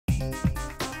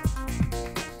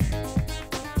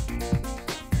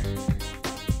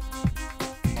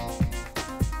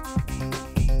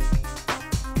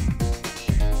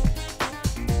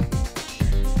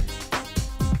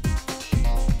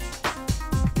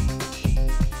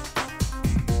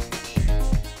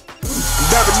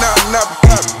out the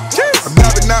top. I'm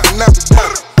dabbing out and out the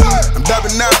top. I'm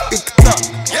dabbing out in the top.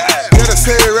 Yeah, that's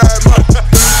it right up.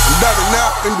 I'm dabbing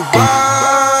out in Dubai.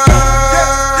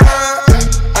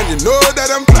 And you know that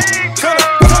I'm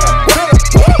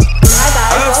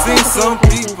I've seen some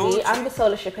people. I'm the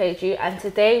Solar Shapaju, and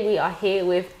today we are here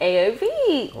with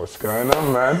AOV. What's going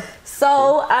on, man?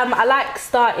 So I like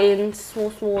starting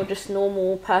small, just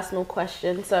normal personal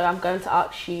questions. So I'm going to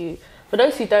ask you, for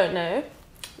those who don't know,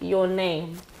 your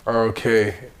name.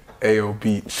 Okay, AO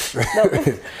Beatz.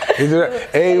 Is it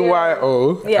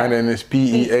AYO and then it's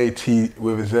BEAT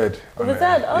with a Z? With a Z?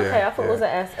 Okay, I thought it was an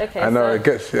S. Okay. I know, it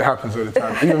happens all the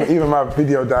time. even my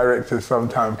video directors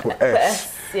sometimes put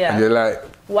S. Yeah. And you're like,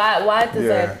 why the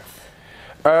Z?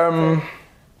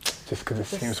 Just because it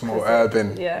seems more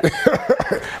urban. Yeah.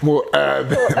 More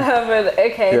urban. More urban.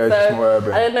 Okay, yeah, so just more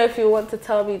urban. I don't know if you want to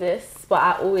tell me this, but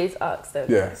I always ask them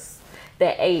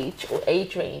their age or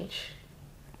age range.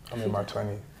 I'm in my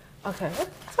 20s. Okay.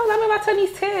 So I'm in my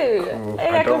 20s too. Cool. Hey,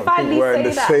 I don't think we're in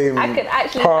the same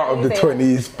part of the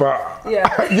 20s, but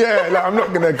yeah, like, I'm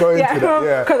not gonna go into that.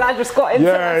 Yeah, because I just got into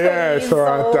my 20s. So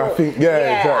I think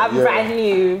exactly, I'm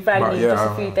brand new, just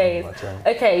a few days.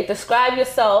 Okay, describe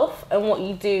yourself and what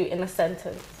you do in a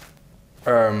sentence.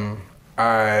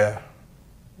 I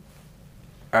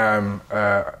am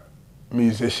a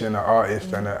musician, an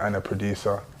artist, and a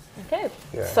producer. Okay.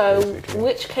 Yeah, so basically.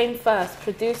 Which came first,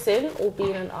 producing or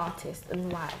being an artist,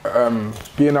 and why?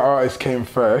 Being an artist came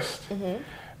first.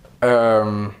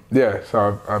 So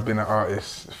I've been an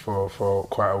artist for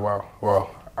quite a while. Well,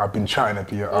 I've been trying to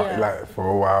be an artist for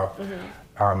a while.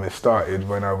 It started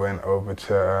when I went over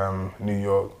to New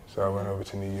York. So I went over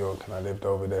to New York and I lived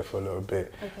over there for a little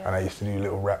bit. And I used to do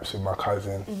little raps with my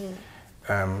cousin.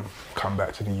 Come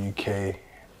back to the UK.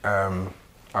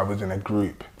 I was in a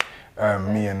group.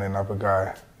 Me and another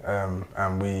guy,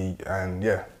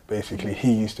 basically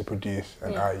he used to produce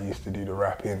and I used to do the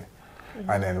rapping,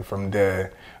 and then from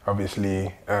there,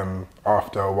 obviously,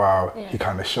 after a while, he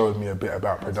kind of showed me a bit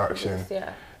about production.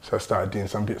 So I started doing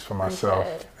some bits for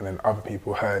myself, and then other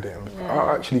people heard it and was like,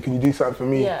 oh, actually, can you do something for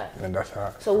me? And then that's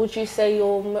how. So would you say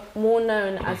you're more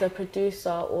known as a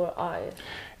producer or artist?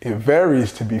 It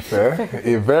varies, to be fair.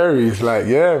 It varies, like,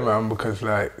 yeah, man, because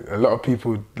like a lot of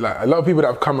people that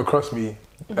have come across me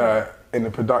in the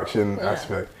production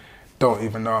aspect don't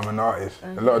even know I'm an artist.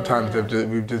 A lot of times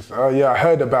we've just I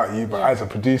heard about you, but as a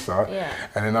producer,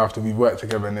 and then after we've worked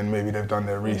together, and then maybe they've done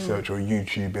their research or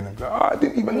YouTube, and they're like, oh, I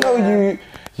didn't even know you.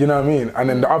 You know what I mean? And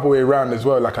then the other way around as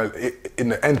well, like in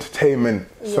the entertainment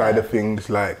side of things,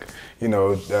 like, you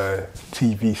know,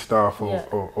 TV stuff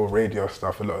or radio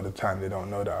stuff, a lot of the time they don't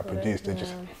know that I produce. They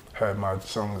just heard my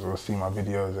songs or see my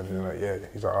videos and they're like, yeah,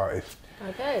 he's an artist.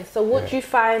 Okay, so what do you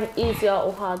find easier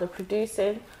or harder,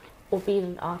 producing or being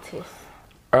an artist?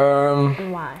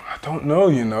 And why? I don't know,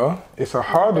 you know. It's a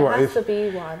hard one. There has to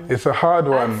be one. It's a hard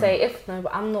one. I'd say,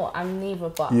 but I'm neither,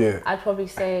 but I'd probably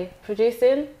say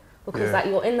producing. Because like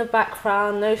you're in the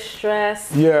background, no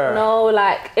stress. No,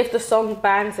 like if the song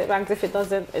bangs, it bangs. If it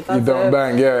doesn't, it doesn't. You don't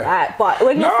bang, but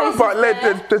when you're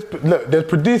there's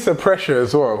producer pressure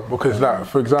as well. Because like,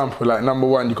 for example, like number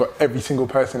one, you got every single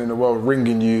person in the world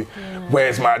ringing you.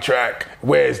 Where's my track?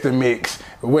 Where's the mix?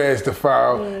 Where's the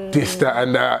file? This, that,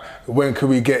 and that. When can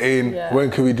we get in?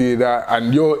 When can we do that?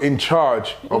 And you're in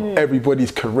charge of everybody's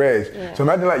careers. So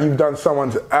imagine like you've done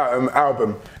someone's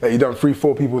album, like you've done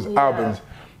 3-4 people's albums.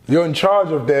 You're in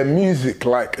charge of their music,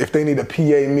 like if they need a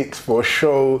PA mix for a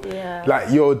show, like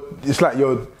it's like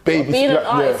your baby. Being an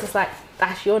artist is like,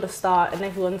 you're the star and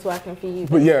everyone's working for you.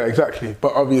 But yeah, exactly.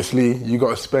 But obviously you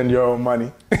got to spend your own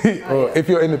money. Or if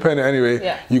you're independent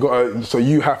anyway, so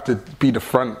you have to be the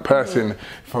front person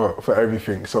for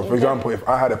everything. So for example, if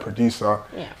I had a producer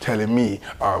telling me,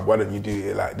 why don't you do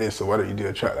it like this, or why don't you do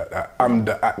a track like that? I'm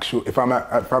the actual, if I'm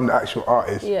the actual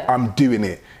artist, I'm doing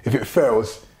it. If it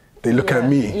fails, they look at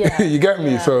me, you get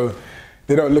me? So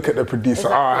they don't look at the producer,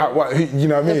 you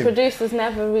know what I mean? The producer's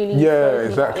never really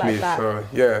exactly. Like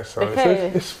that. So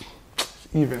it's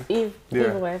even.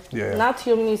 Either way. Now to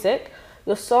your music,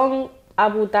 your song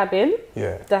Abu Dhabi.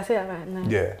 That's it, right? No.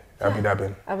 Yeah, Abu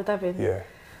Dhabi. Abu Dhabi. Yeah.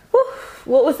 Whew.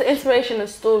 What was the inspiration and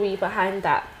story behind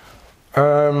that?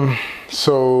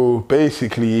 So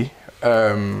basically,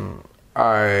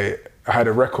 I had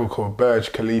a record called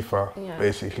Burj Khalifa,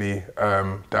 basically,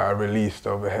 that I released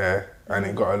over here, and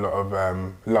it got a lot of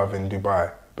love in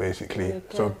Dubai, basically.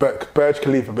 So Burj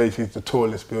Khalifa basically is the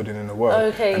tallest building in the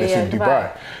world, and it's in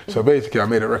Dubai. So basically I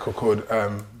made a record called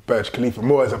Burj Khalifa,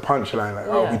 more as a punchline,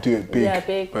 like, we do it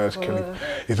big, Burj Khalifa.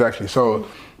 Exactly. So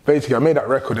basically I made that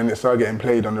record and it started getting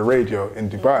played on the radio in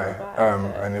Dubai,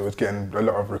 and it was getting a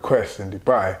lot of requests in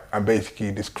Dubai. And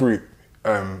basically this group,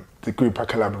 the group I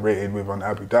collaborated with on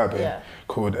Abu Dhabi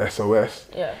called SOS,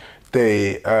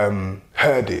 they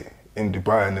heard it in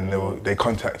Dubai, and then they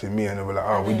contacted me and they were like,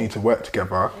 oh, we need to work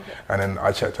together. And then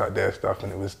I checked out their stuff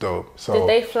and it was dope. So did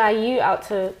they fly you out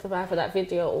to Dubai for that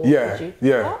video? Or did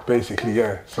you? Basically,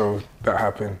 so that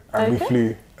happened. And we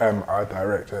flew our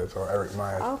director, so Eric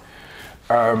Myers.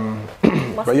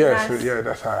 But yeah, nice. So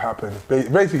that's how it happened.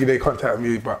 Basically, they contacted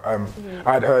me, but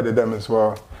I'd heard of them as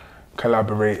well,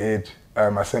 collaborated.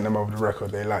 I sent them over the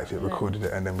record, they liked it, recorded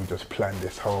it, and then we just planned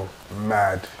this whole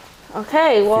mad.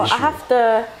 Okay, well, I have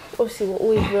to, obviously we're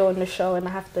always real on the show, and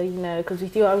I have to, you know, because we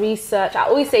do our research. I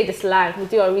always say this live, we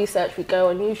do our research, we go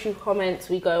on YouTube comments,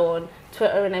 we go on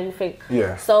Twitter and everything.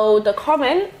 Yeah. So the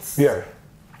comments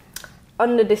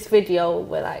under this video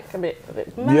were like a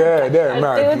bit mad. Yeah, they're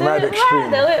mad, mad extreme.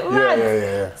 They're a bit mad.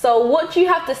 Yeah. So what do you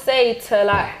have to say to,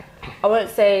 like, I won't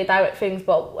say direct things,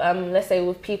 but let's say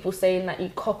with people saying that you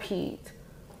copied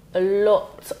a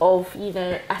lot of, you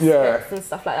know, aspects and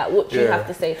stuff like that. What do you have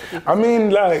to say to people? I mean,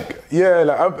 like,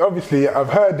 obviously I've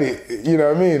heard it, you know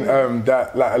what I mean?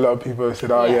 That, like, a lot of people have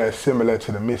said, oh yeah, similar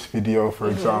to the Miss video, for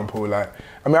example. Like,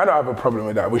 I mean, I don't have a problem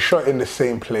with that. We shot in the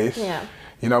same place. Yeah.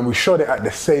 You know, we shot it at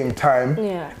the same time.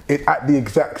 Yeah. At the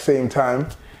exact same time.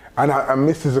 And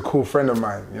Miss is a cool friend of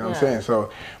mine, you know what I'm saying? So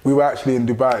we were actually in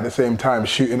Dubai at the same time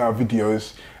shooting our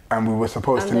videos, and we were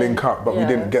supposed to link up, but we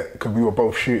didn't get, because we were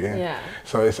both shooting. Yeah.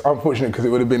 So it's unfortunate, because it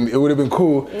would have been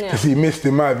cool to see Miss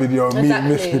in my video, me in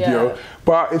Miss video.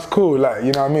 But it's cool, like,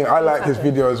 you know what I mean? I like his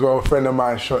video as well. A friend of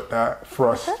mine shot that for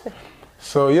us.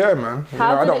 So yeah, man. You know,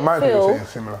 I don't mind people saying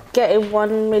similar. Getting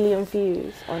 1 million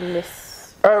views on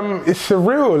this. It's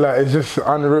surreal, like, it's just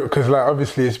unreal, because, like,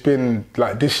 obviously it's been,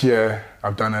 like, this year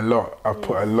I've done a lot, I've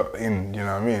put a lot in, you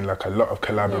know what I mean? Like, a lot of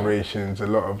collaborations, a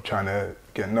lot of trying to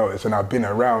get noticed, and I've been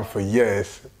around for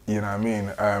years, you know what I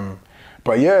mean?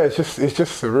 But yeah, it's just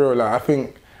surreal. Like, I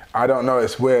think, I don't know,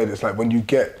 it's weird. It's like when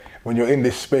you're in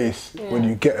this space, when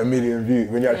you get 1 million views,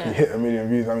 when you actually hit 1 million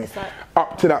views, I mean, like,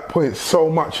 up to that point, so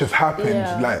much has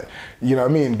happened. Like, you know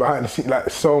what I mean? Behind the scenes, like,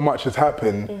 so much has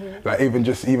happened. Like,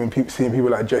 seeing people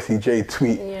like Jessie J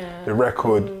tweet the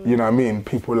record, you know what I mean?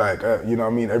 People like, you know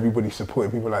what I mean? Everybody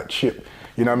supporting people like Chip,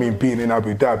 you know what I mean? Being in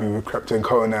Abu Dhabi with Krypton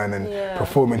Conan and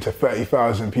performing to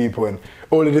 30,000 people, and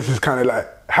all of this has kind of like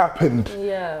happened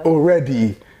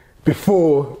already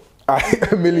before I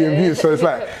hit 1 million views. So it's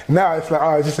like, now it's like,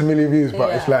 oh, it's just 1 million views,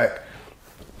 but it's like,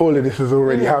 all of this has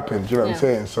already happened, do you know what I'm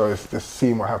saying? So it's just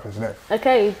seeing what happens next.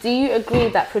 Okay, do you agree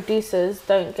that producers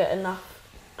don't get enough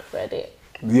credit?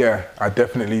 Yeah, I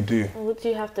definitely do. What do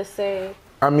you have to say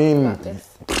about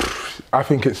this? I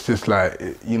think it's just like,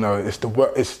 you know, it's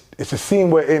the scene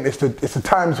we're in, it's the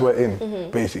times we're in,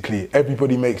 basically.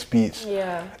 Everybody makes beats,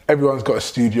 everyone's got a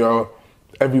studio,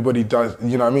 everybody does,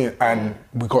 you know what I mean? And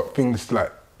we got things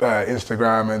like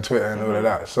Instagram and Twitter and all of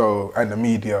that, so, and the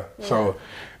media. So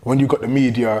when you got the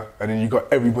media and then you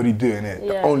got everybody doing it,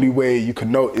 the only way you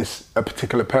can notice a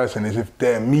particular person is if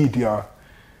their media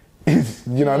is,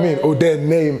 you know what I mean, or their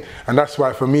name. And that's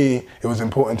why for me it was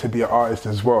important to be an artist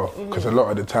as well, because a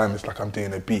lot of the time it's like I'm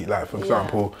doing a beat, like, for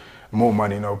example, More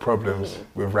Money, No Problems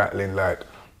with Rattling, like,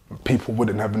 people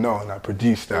wouldn't have known I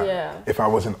produced that if I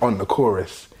wasn't on the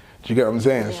chorus. Do you get what I'm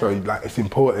saying? So, like, it's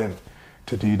important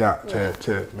to do that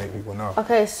to make people know.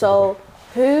 Okay, so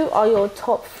who are your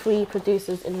top 3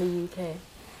 producers in the UK?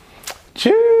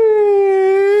 Jeez!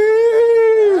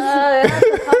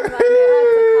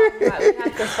 We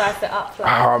have to spice it up.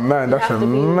 Like, oh man, that's a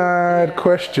mad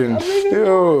question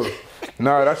still.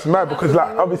 No, that's mad, because,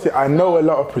 like, obviously I know a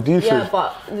lot of producers.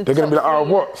 But they're gonna be like, oh,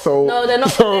 what? So no, they're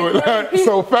not.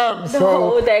 So fam.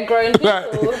 No, they're grown people.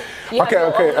 Like,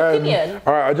 okay.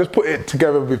 All right, I just put it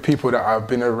together with people that I've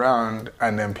been around,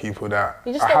 and then people that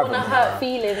you just don't want to hurt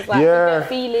feelings. Like,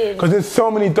 feelings. Because there's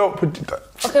so many dope producers.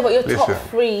 Okay, but your top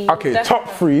 3. Okay, top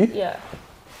 3. Yeah.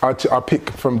 I'll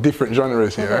pick from different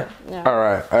genres here. Okay. Yeah. All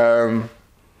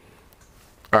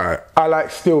right. I like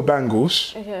Still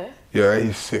Bangles. Okay. Yeah,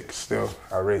 he's sick still.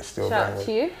 I rate Still Bangles. Shout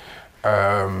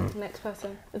out to you. Next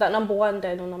person. Is that number 1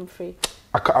 then, or number 3?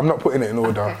 I'm not putting it in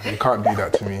order. Okay. You can't do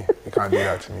that to me. You can't do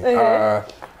that to me. Okay. All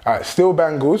right, Still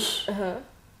Bangles.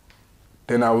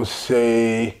 Then I would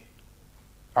say,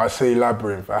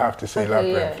 Labyrinth. I have to say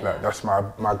Labyrinth. Yeah, like, that's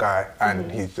my guy,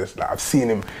 and he's just like, I've seen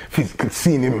him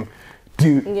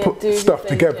put stuff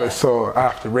together, so I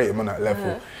have to rate him on that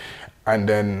level. And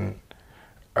then,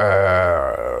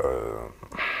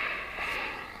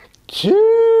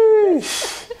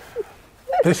 jeez.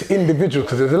 This individual,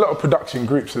 because there's a lot of production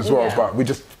groups as well, but we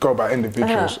just go by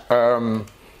individuals.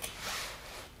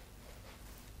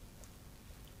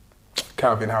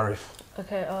 Calvin Harris.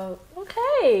 Okay,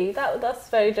 okay, that's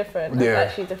very different. That's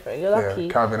actually different. You're lucky.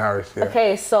 Yeah, Calvin Harris. Yeah.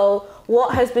 Okay, so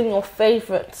what has been your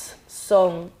favourite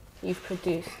song you've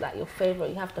produced? Like your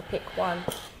favourite, you have to pick one.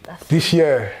 That's this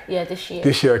year. Yeah, this year.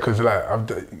 This year, because like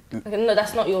okay, no,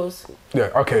 that's not yours. Yeah.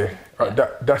 Okay.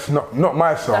 That's not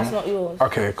my song. That's not yours.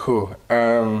 Okay. Cool.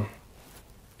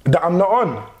 That I'm not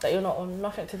on. That you're not on.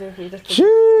 Nothing to do with you.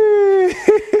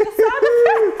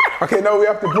 Okay, no, we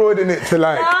have to broaden it to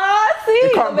like. See,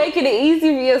 you're making it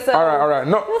easy for yourself. All right.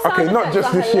 Not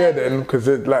just this year then, because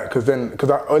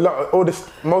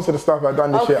most of the stuff I've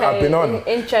done this year I've been on.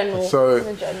 In general. So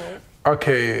in general.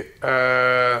 Okay,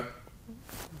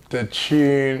 the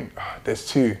tune. There's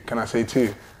two. Can I say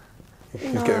two?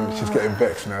 She's getting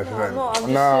vexed now. She's like,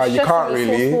 nah, you can't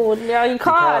really. Yeah, you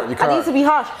can't. I need to be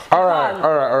harsh. All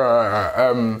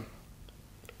right.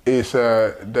 It's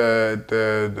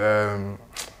the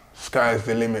Sky's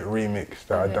the Limit remix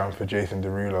that I done for Jason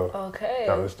Derulo. Okay.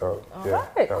 That was dope.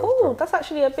 Alright, cool. That's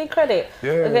actually a big credit.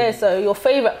 Yeah. Okay, so your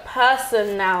favourite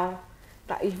person now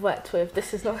that you've worked with.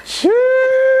 This is not. But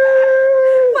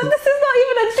this is not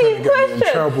even a deep question. Me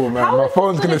in trouble, man. My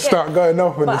phone's gonna start going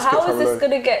off when this gets how is this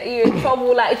gonna get you in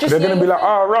trouble? Like, just they're gonna be like,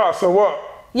 oh, right. So what?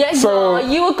 Yeah. So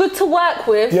you were good to work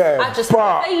with. Yeah. I just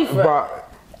my favourite.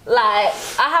 Like,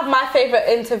 I have my favourite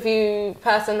interview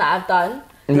person that I've done.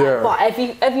 Like, but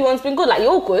everyone's been good. Like,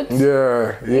 you're good.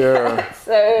 Yeah.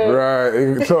 So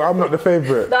right. So I'm not the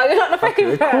favourite. No, you're not the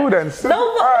favourite. Okay, cool then.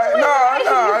 No,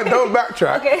 don't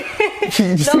backtrack. Okay.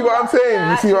 You see what I'm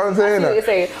saying? You see what I'm saying? I see what you're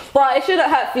saying. But it shouldn't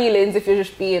hurt feelings if you're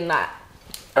just being that.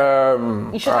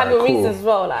 You should have your reasons as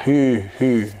well. Like who?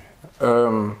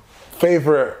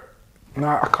 Favourite?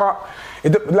 Nah, I can't.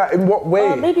 Like in what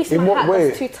way? Maybe it's my hat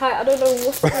that's too tight. I don't know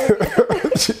what's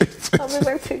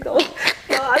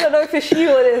I don't know if it's you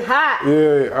or his hat.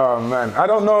 Yeah. Oh man, I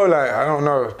don't know. Like I don't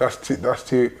know. That's too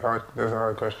hard. That's a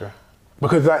hard question.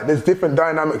 Because like there's different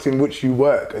dynamics in which you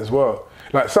work as well.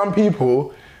 Like some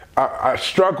people, I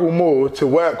struggle more to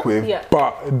work with,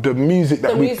 but the music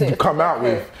that we come out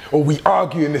with, or we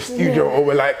argue in the studio, or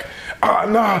we're like,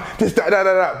 no, this,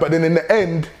 that. But then in the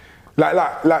end,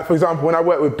 like for example, when I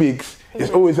work with Beatz, it's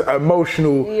always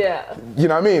emotional. Yeah. You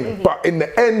know what I mean? But in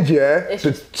the end,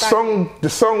 the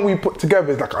song we put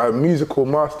together is like a musical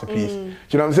masterpiece. Do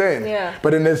you know what I'm saying? Yeah.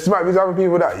 But then there's might be other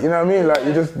people that, you know what I mean? Like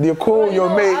you're cool, you're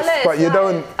mates, but you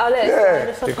don't.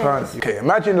 You can't. Okay,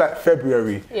 imagine like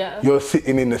February. Yeah. You're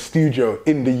sitting in the studio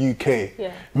in the UK,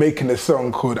 making a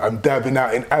song called "I'm Dabbing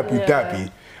Out in Abu Dhabi,"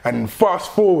 and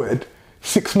fast forward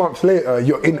 6 months later,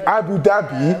 you're in Abu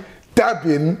Dhabi.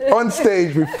 Dabbing on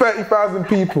stage with 30,000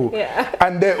 people,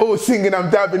 and they're all singing "I'm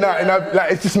dabbing out," and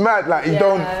like it's just mad. Like you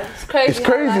don't. It's crazy. It's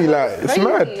crazy. Like it's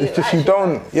mad. It's just you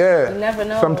don't. Yeah. You never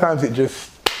know. Sometimes it just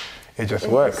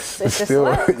works. It just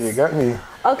works. You get me.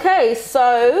 Okay,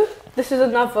 so this is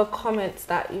another comment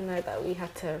that that we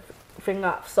had to bring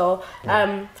up. So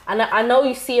and I know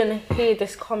you see and hear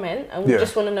this comment, and we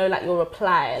just want to know like your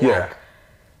reply. Like,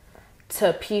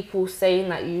 to people saying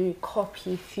that you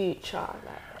copy Future.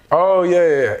 Like, oh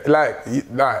yeah. Like,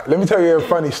 let me tell you a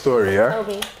funny story. Yeah. Tell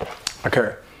me.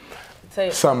 Okay.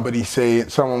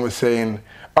 Someone was saying,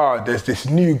 there's this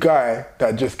new guy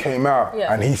that just came out,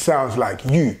 and he sounds like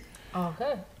you.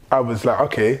 Okay. I was like,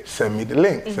 okay, send me the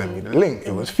link. Send me the link.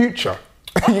 It was Future.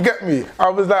 You get me? I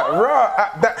was like, rah,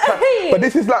 at that time. But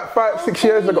this is like 5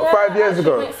 years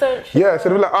ago. Yeah, so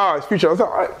they were like, it's Future. I was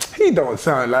like, he don't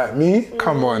sound like me.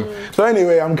 Come on. So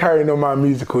anyway, I'm carrying on my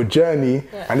musical journey,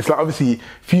 and it's like obviously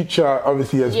Future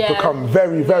has become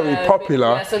very, very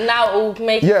popular. Yeah, so now it will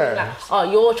make you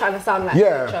like, you're trying to sound like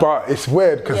Future. But it's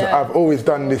weird because I've always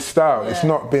done this style. It's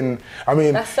not been. I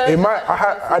mean,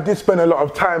 I did spend a lot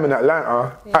of time in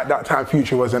Atlanta. At that time,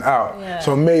 Future wasn't out,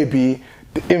 so maybe.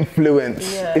 The influence,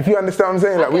 if you understand what I'm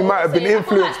saying, like we might have been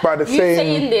influenced by the same. You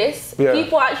saying this,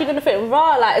 people are actually gonna think,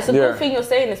 like it's a good thing you're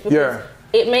saying this because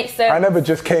it makes sense. I never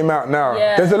just came out now.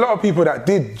 There's a lot of people that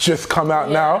did just come out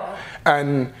now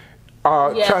and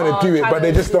are trying to do it, but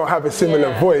they just don't have a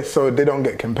similar voice, so they don't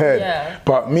get compared.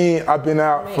 But me, I've been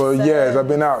out for years. I've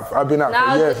been out for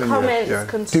years and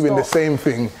years, doing the same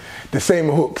thing, the same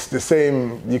hooks, the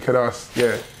same. You could ask,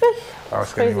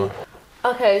 ask anyone.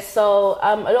 Okay, so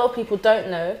a lot of people don't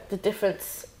know the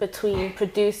difference between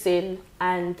producing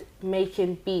and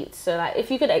making beats. So, like,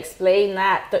 if you could explain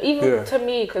that, even to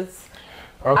me, because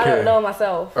I don't know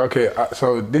myself. Okay,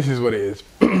 so this is what it is.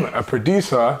 A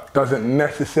producer doesn't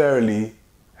necessarily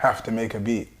have to make a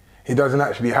beat. He doesn't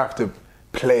actually have to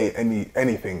play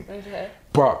anything. Okay.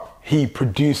 But he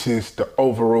produces the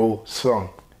overall song.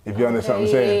 If you understand what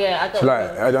I'm saying. Yeah, so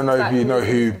like, I don't know if you know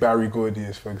who Barry Gordy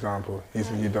is, for example.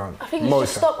 You don't. I think you should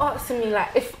stop asking me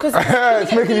like, because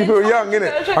it's making you feel young,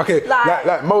 innit? Okay,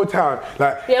 like Motown,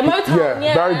 like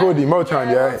Motown, Barry Gordy,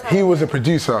 Motown, Motown. He was a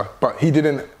producer, but he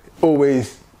didn't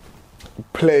always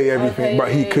play everything,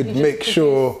 but he could make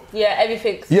sure. Yeah,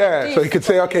 everything. Yeah, so he could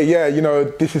say, okay, yeah, you know,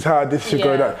 this is how this should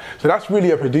go. That. So that's really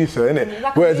a producer, innit?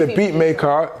 Like whereas a beat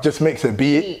maker just makes a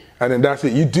beat, and then that's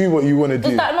it. You do what you want to do.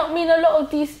 Does that not mean a lot of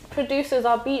these producers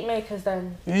are beat makers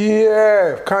then?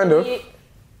 Yeah, kind of.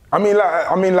 I mean,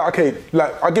 okay,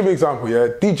 like I'll give you an example. Yeah,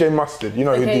 DJ Mustard. You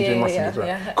know who DJ Mustard is, right?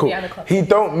 Yeah. Cool. He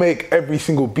don't make every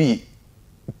single beat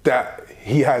that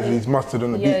he has his mustard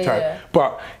on the beat type,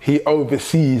 but he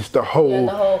oversees the whole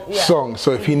song.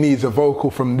 So if he needs a vocal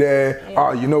from there,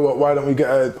 you know what, why don't we get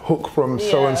a hook from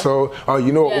so-and-so?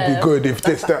 You know what would be good if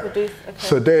this, that.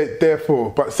 So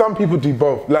therefore, but some people do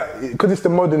both. Like, because it's the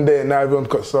modern day and now everyone's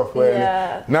got software.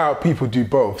 And now people do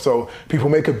both. So people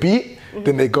make a beat,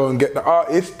 then they go and get the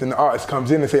artist, then the artist comes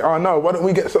in and say, oh no, why don't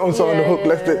we get so-and-so on the hook?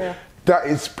 Let's do. That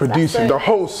is producing the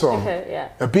whole song.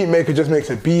 A beat maker just makes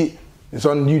a beat. It's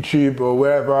on YouTube or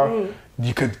wherever.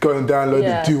 You could go and download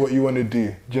it, do what you want to do.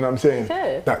 Do you know what I'm saying?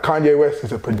 That Kanye West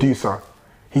is a producer.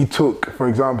 He took, for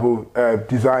example,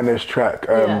 Designer's track,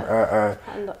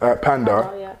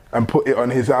 Panda, and put it on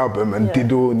his album and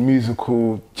did all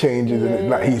musical changes. And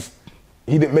like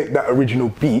he didn't make that original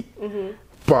beat,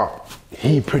 but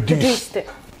he produced it.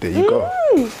 There you go.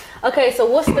 Okay, so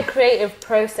what's the creative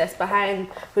process behind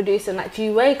producing? Like, do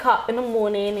you wake up in the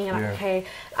morning and you're like, okay,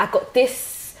 I got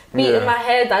this beat in my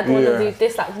head, I'd want to do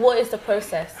this. Like, what is the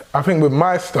process? I think with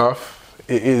my stuff,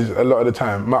 it is a lot of the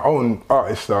time, my own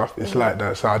artist stuff, it's like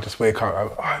that. So I just wake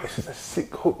up, oh, this is a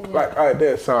sick hook, like right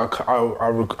there. So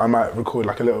I might record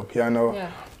like a little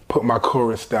piano, put my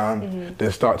chorus down,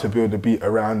 then start to build a beat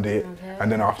around it.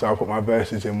 And then after I put my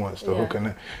verses in once, the hook in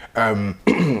it.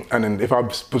 And then if I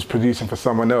was producing for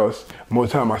someone else, more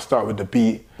time I start with the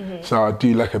beat. So I'll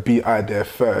do like a beat idea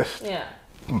first.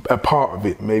 A part of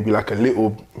it, maybe like a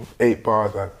little 8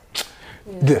 bars, like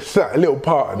just a little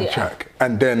part of the track,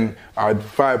 and then I'd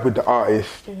vibe with the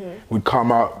artist. We'd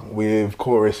come up with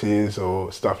choruses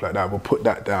or stuff like that. We'll put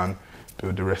that down,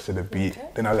 build the rest of the beat.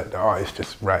 Then I let the artist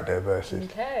just write their verses.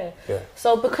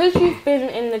 So because you've been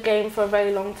in the game for a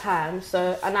very long time,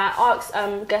 and I ask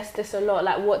guests this a lot,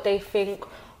 like what they think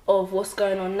of what's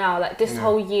going on now. Like this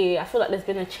whole year, I feel like there's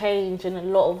been a change in a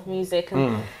lot of music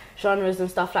and genres and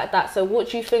stuff like that. So what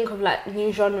do you think of like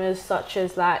new genres such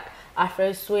as like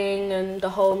Afro-Swing and the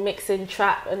whole mixing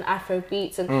trap and Afro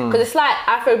beats? And because it's like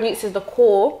Afro beats is the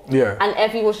core, and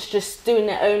everyone's just doing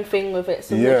their own thing with it.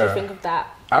 So what do you think of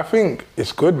that? I think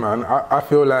it's good, man. I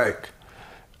feel like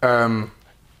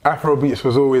Afro beats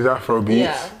was always Afro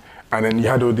beats, and then you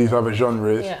had all these other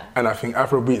genres, and I think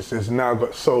Afro beats has now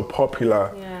got so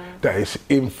popular that it's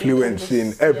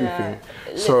influencing everything.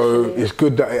 So it's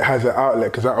good that it has an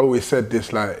outlet, because I always said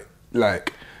this,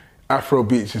 like Afro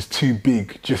beats is too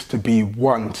big just to be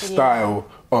one style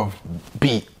of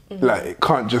beat. Like it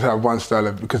can't just have one style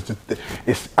of, because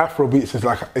it's Afro beats is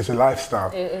like, it's a lifestyle.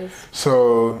 It is.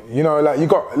 So you know, like you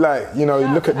got like, you know,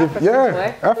 look at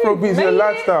the Afro beats is a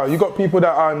lifestyle. You got people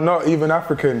that are not even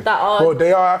African. Well,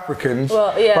 they are Africans.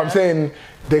 Well, but I'm saying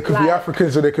they could be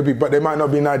Africans or they could be, but they might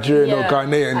not be Nigerian or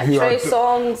Ghanaian. Like who Trey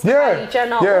Songs,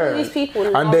 Jenna, all these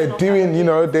people. And they're doing, you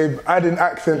know, they've added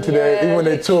accent to their, even when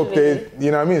they talk, they,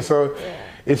 you know what I mean? So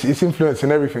it's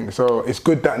influencing everything. So it's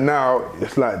good that now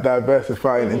it's like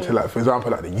diversifying into like, for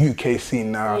example, like the UK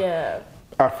scene now,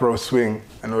 Afro-Swing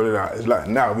and all of that. It's like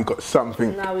now we got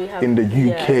something in the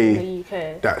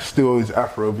UK that still is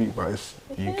Afrobeat, but it's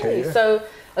UK. So,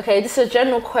 okay, this is a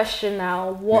general question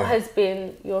now. What has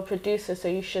been your producer? So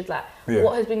you should like,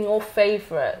 what has been your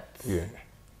favourite? Should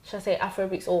I say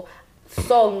Afrobeats or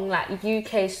song, like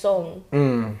UK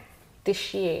song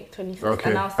this year, 2016?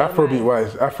 Okay, Afrobeat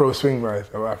wise, Afro-Swing wise,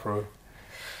 or Afro?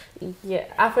 Yeah,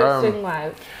 Afro-Swing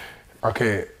wise.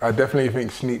 Okay, I definitely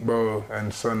think Sneak Bow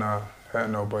and Sona, Hurt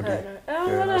Nobody.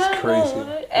 That's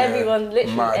crazy. Everyone,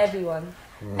 literally everyone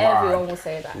will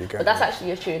say that. But that's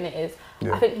actually a tune, it is.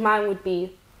 I think mine would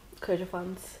be Koja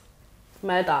Funds,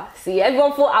 Murder. See,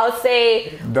 everyone thought I would say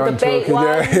the bait one,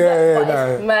 but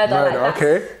it's Murder.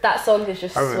 Like that song is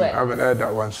just sweat. I haven't heard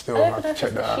that one still. I'll have to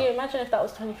check that out. Imagine if that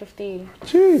was 2015.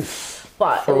 Jeez.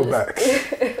 But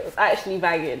it was actually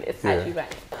banging. It's actually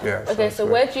banging. Yeah. Okay, so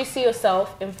where do you see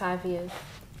yourself in 5 years?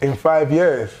 In 5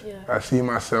 years? I see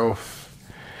myself,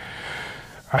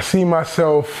 I see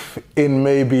myself in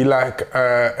maybe like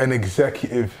an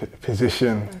executive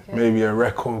position, maybe a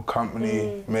record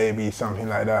company, maybe something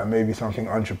like that, maybe something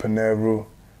entrepreneurial.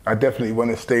 I definitely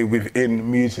want to stay within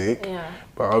music,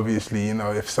 but obviously, you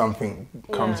know, if something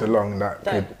comes along that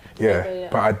could,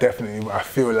 but I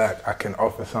feel like I can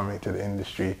offer something to the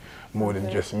industry more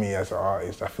than just me as an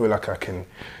artist. I feel like I can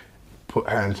put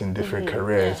hands in different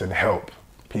careers and help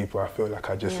people. I feel like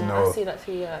I just know. I see that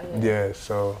too, Yeah,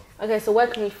 so. Okay, so where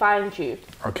can we find you?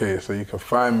 Okay, so you can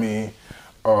find me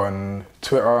on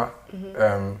Twitter.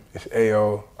 It's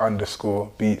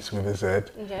AO_Beatz with a Z.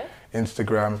 Okay.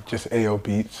 Instagram, just AO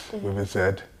Beatz with a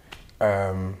Z.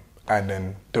 And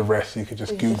then the rest you could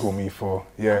just Google me for.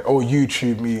 Or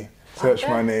YouTube me. Search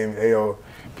my name, AO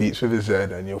Beatz with a Z,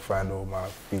 and you'll find all my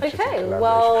features. Okay,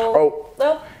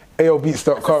 well.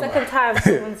 AOBeats.com. Second time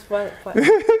someone's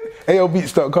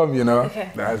AOBeats.com, you know.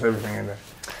 That has everything in there.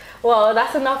 Well,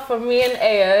 that's enough from me and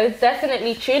AO.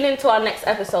 Definitely tune into our next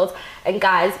episodes. And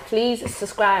guys, please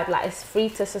subscribe. Like, it's free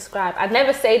to subscribe. I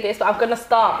never say this, but I'm going to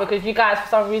start because you guys, for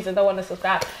some reason, don't want to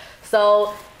subscribe.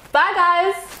 So, bye,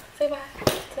 guys. Say bye.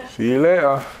 See you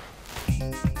later.